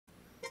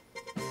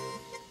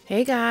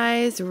Hey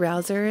guys,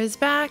 Roowzer is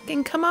back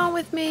and come on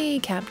with me,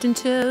 Captain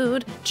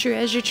Toad,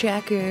 Treasure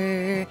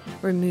Tracker.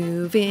 We're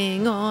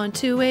moving on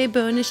to a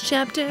bonus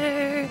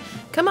chapter.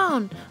 Come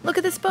on, look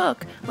at this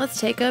book. Let's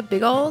take a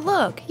big old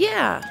look.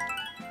 Yeah.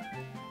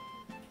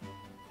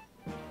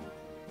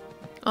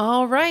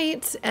 All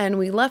right, and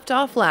we left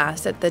off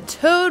last at the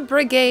Toad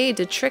Brigade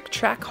to Trick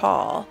Track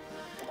Hall.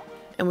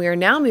 And we are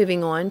now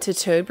moving on to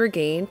Toad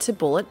Brigade to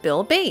Bullet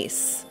Bill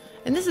Base.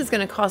 And this is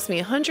going to cost me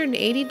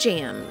 180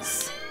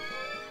 gems.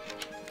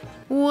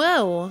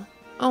 Whoa!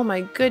 Oh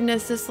my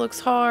goodness, this looks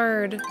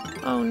hard.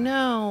 Oh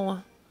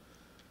no.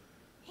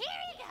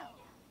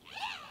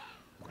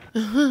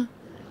 Here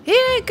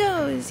it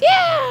goes!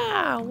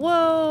 Yeah!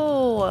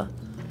 Whoa!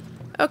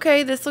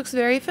 Okay, this looks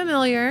very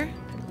familiar.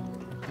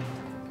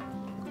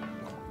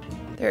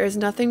 There is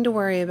nothing to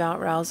worry about,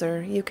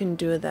 Roowzer. You can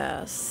do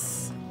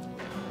this.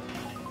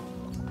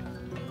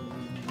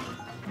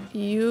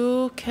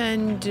 You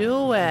can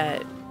do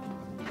it.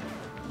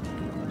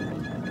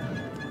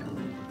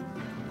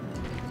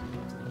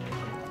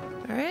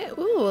 Alright,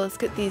 ooh, let's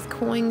get these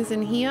coins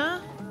in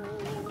here.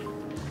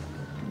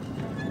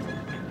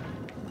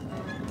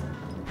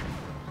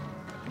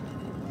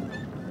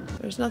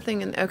 There's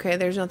nothing in, okay,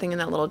 there's nothing in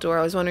that little door.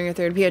 I was wondering if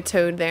there'd be a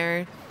toad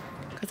there.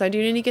 Because I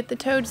do need to get the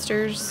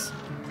toadsters.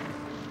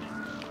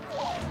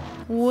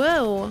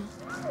 Whoa.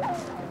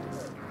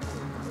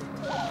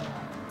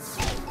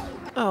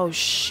 Oh,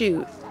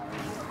 shoot.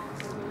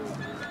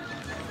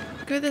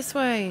 Go this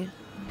way.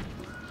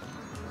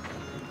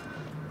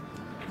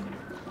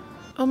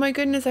 Oh my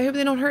goodness, I hope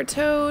they don't hurt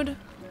Toad.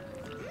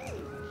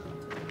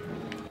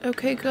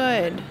 Okay,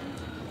 good.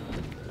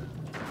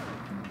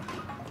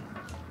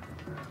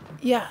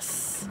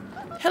 Yes.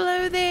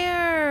 Hello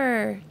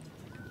there.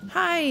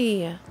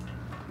 Hi.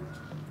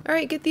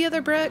 Alright, get the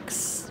other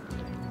bricks.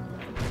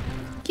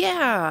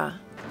 Yeah.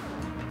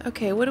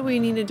 Okay, what do we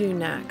need to do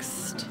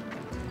next?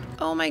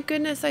 Oh my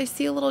goodness, I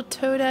see a little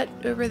toadette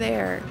over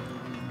there.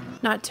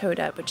 Not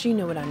toadette, but you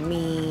know what I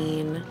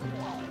mean.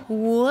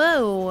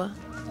 Whoa.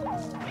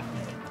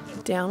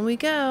 Down we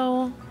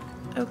go.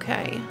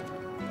 Okay.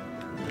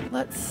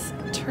 Let's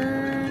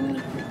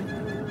turn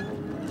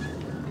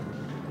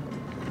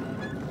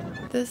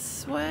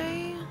this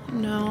way.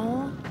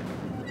 No.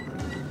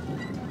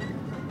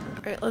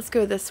 Alright, let's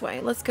go this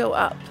way. Let's go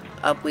up.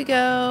 Up we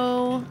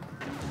go.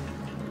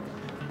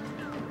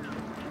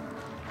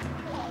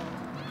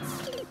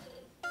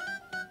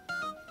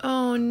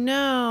 Oh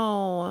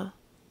no.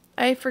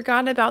 I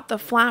forgot about the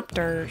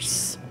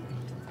flaptors.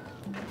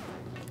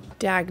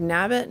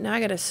 Dagnabbit, now I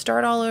gotta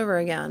start all over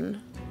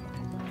again.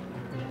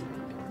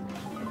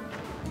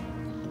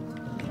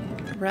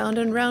 Round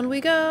and round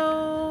we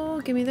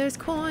go. Give me those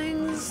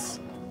coins.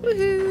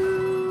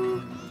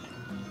 Woohoo!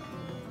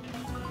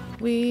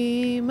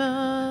 We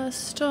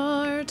must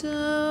start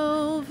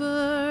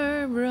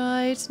over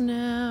right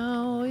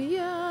now.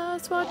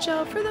 Yes, watch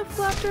out for the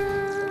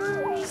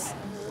flaptors.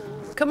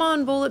 Come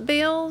on, bullet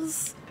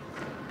bills.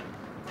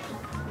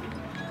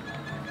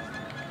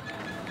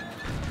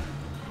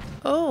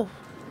 Oh.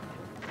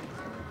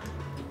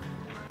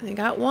 I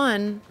got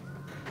one.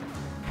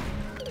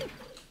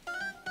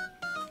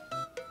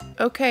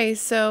 Okay,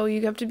 so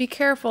you have to be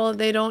careful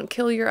they don't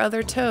kill your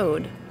other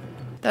toad.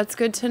 That's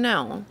good to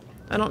know.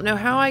 I don't know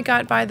how I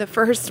got by the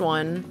first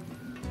one.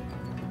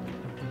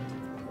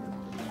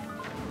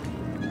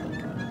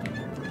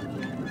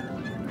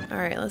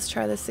 Alright, let's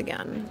try this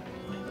again.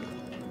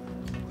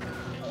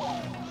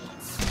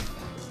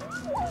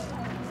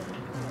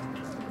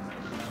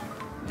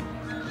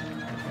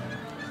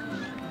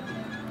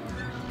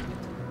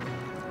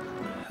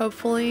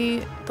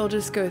 Hopefully they'll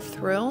just go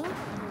through.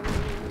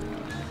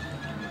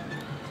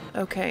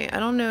 Okay, I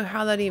don't know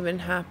how that even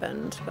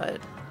happened,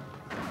 but...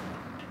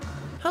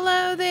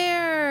 Hello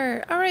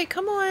there! Alright,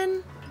 come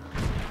on!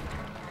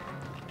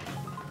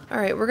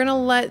 Alright, we're gonna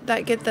let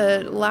that get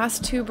the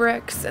last 2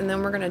 bricks, and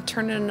then we're gonna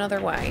turn it another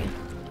way.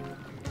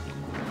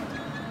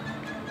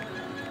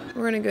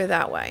 We're gonna go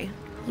that way.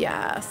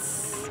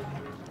 Yes!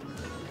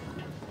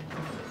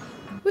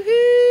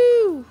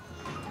 Woohoo!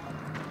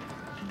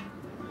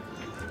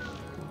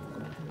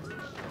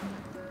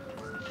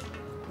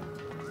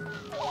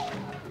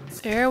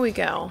 There we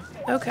go.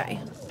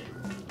 Okay.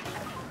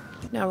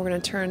 Now we're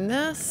going to turn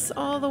this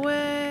all the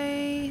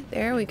way.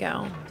 There we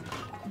go.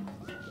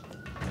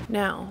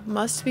 Now,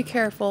 must be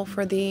careful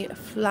for the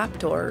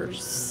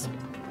flaptors.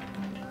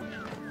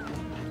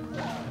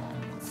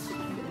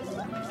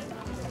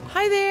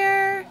 Hi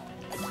there!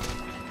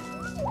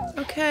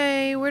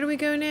 Okay, where do we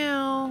go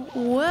now?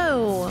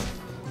 Whoa!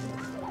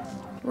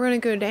 We're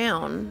going to go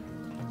down.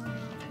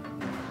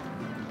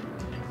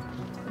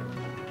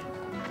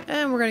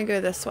 And we're going to go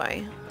this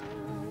way.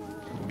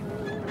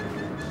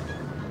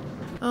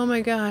 Oh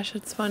my gosh,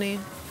 it's funny.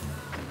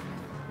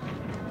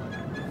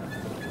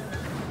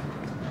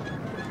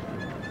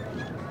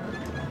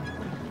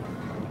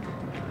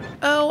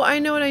 Oh, I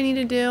know what I need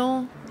to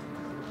do.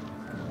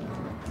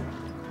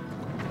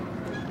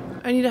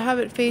 I need to have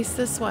it face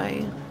this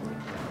way.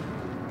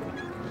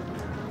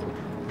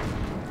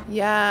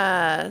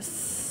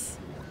 Yes.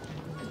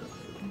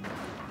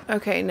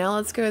 Okay, now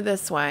let's go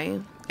this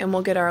way. And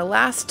we'll get our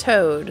last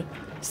toad.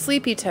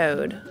 Sleepy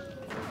toad.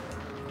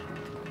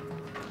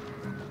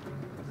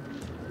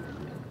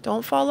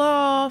 Don't fall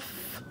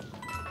off.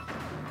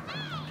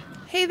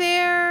 Hey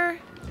there.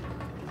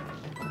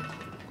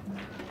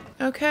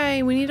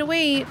 Okay, we need to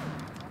wait.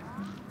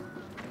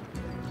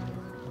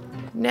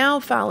 Now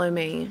follow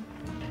me.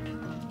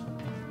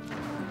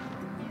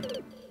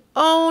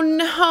 Oh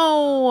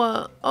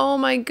no! Oh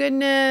my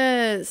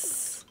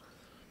goodness!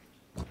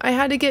 I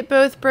had to get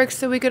both bricks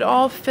so we could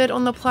all fit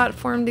on the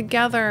platform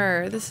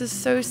together. This is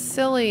so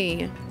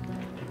silly.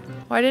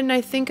 Why didn't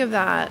I think of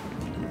that?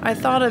 I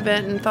thought of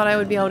it and thought I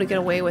would be able to get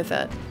away with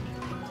it.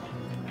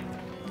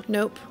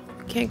 Nope.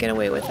 Can't get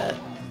away with it.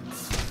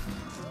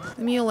 Leave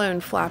me alone,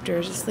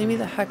 Flapters. Just leave me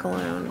the heck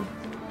alone.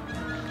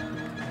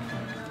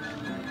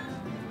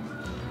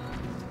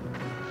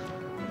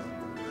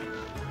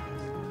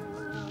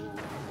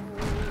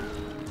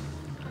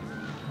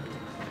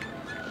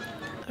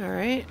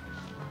 Alright.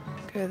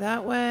 Go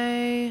that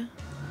way.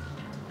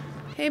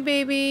 Hey,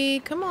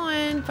 baby. Come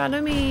on.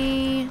 Follow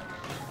me.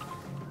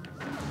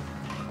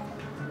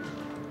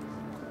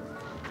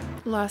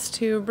 Last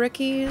two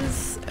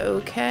brickies.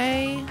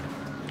 Okay.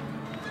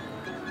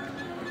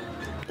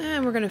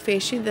 And we're going to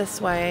face you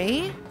this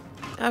way.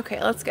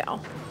 Okay, let's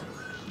go.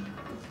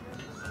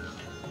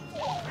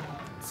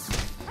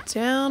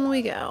 Down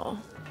we go.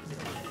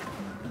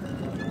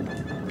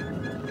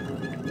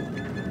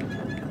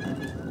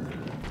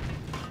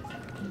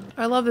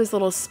 I love those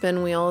little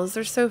spin wheels.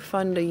 They're so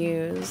fun to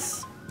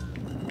use.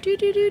 Do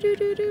do do do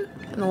do do.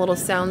 And the little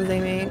sounds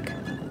they make.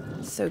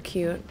 So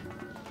cute.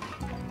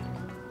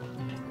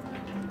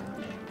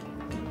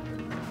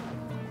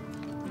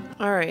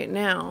 Alright,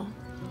 now.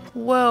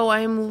 Whoa,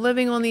 I'm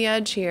living on the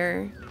edge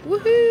here.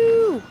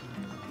 Woohoo!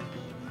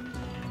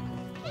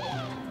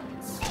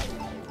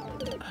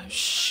 Oh,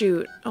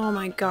 shoot. Oh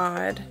my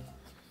god.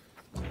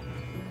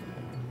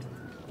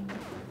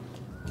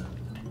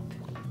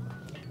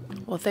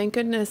 Well, thank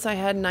goodness I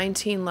had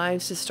 19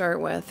 lives to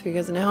start with,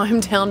 because now I'm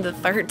down to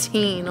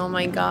 13. Oh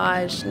my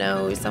gosh,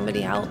 no,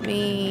 somebody help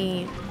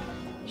me.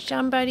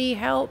 Somebody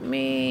help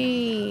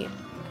me.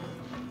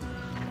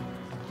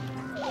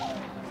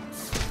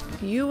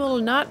 You will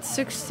not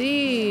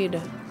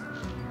succeed.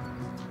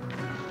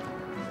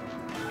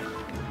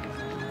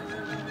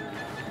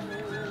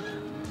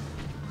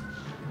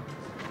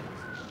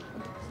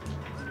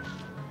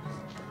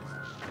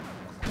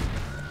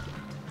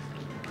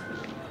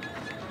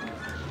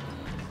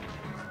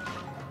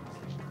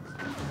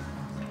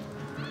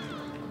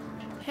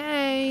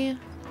 Hey.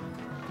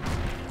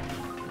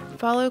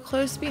 Follow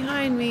close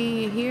behind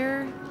me, you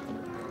hear?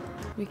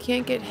 We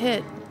can't get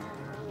hit.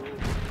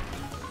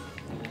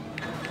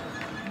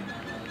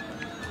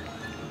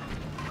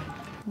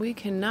 We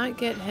cannot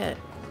get hit.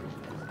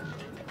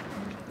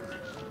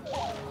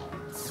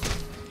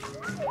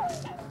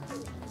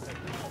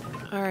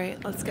 All right,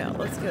 let's go.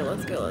 Let's go.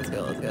 Let's go. Let's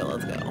go. Let's go.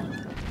 Let's go.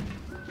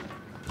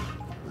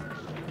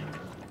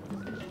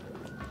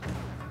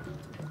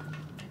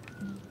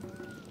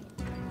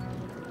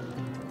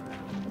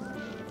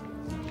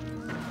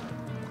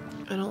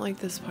 I don't like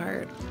this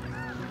part.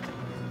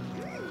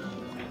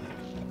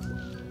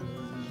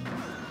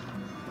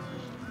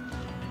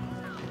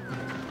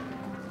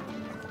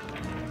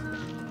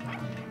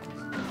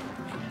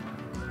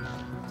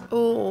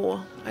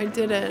 Oh, I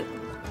did it.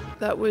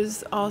 That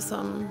was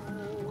awesome.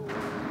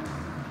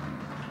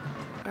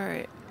 All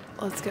right,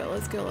 let's go,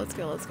 let's go, let's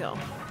go, let's go.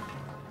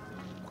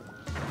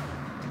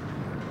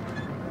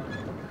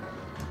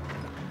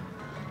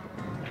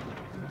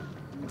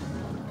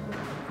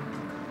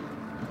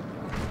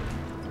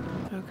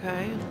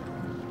 Okay.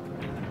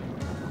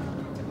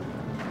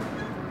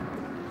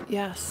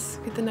 Yes,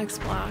 get the next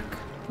block.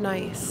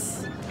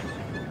 Nice.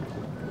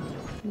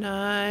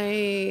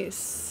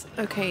 Nice.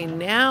 Okay,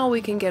 now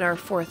we can get our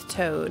fourth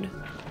toad.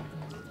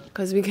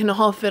 Because we can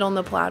all fit on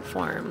the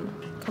platform.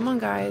 Come on,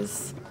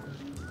 guys.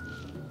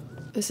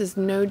 This is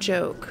no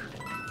joke.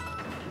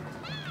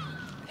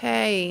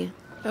 Hey.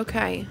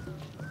 Okay.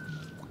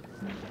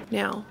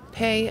 Now,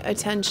 pay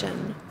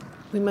attention.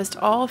 We must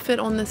all fit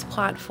on this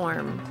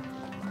platform.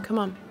 Come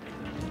on.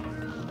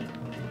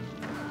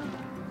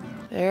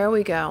 There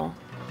we go.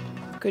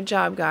 Good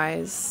job,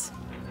 guys.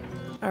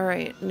 All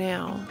right,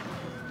 now.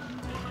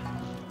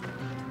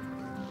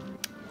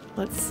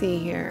 Let's see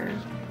here.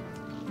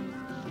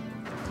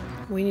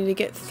 We need to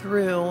get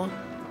through.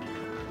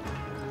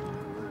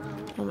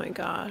 Oh my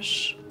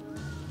gosh.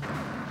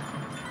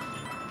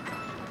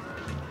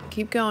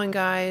 Keep going,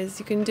 guys.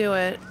 You can do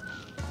it.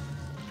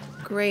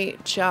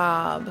 Great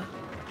job.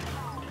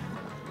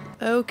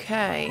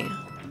 Okay.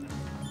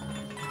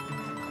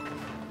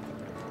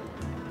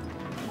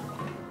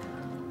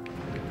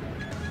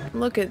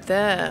 Look at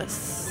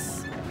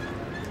this.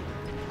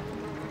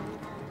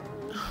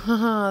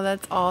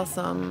 That's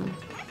awesome.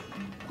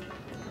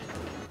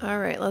 All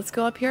right, let's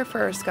go up here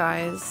first,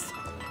 guys.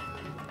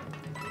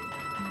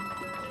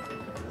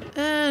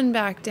 And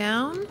back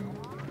down.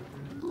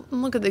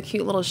 And look at the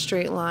cute little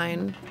straight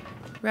line.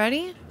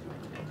 Ready?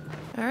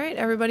 All right,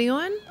 everybody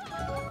on?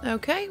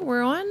 Okay,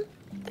 we're on.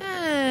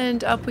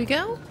 And up we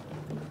go.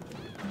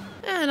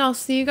 And I'll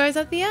see you guys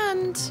at the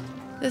end.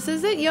 This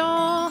is it,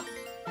 y'all.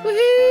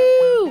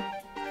 Woohoo!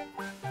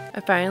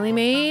 I finally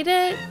made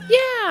it.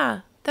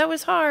 Yeah, that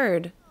was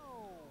hard.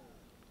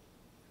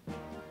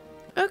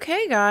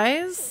 Okay,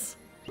 guys.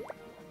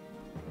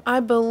 I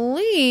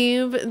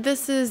believe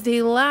this is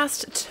the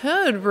last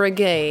Toad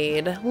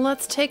Brigade.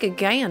 Let's take a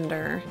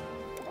gander.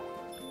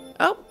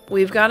 Oh,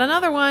 we've got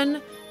another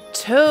one.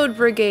 Toad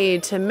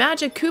Brigade to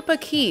Magic Koopa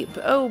Keep.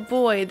 Oh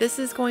boy, this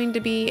is going to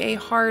be a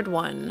hard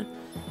one.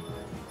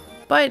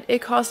 But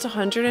it cost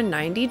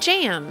 190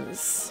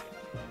 gems.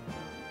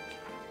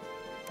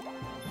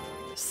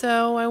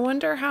 So I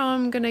wonder how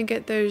I'm gonna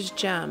get those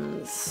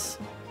gems.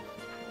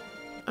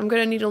 I'm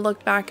gonna need to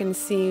look back and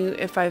see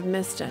if I've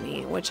missed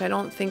any, which I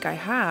don't think I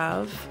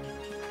have.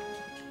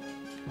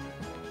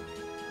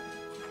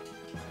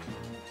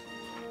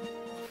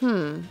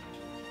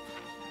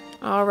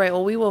 Alright,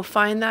 well we will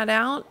find that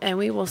out and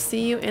we will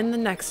see you in the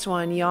next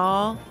one,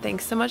 y'all.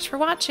 Thanks so much for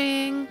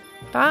watching.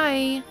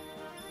 Bye!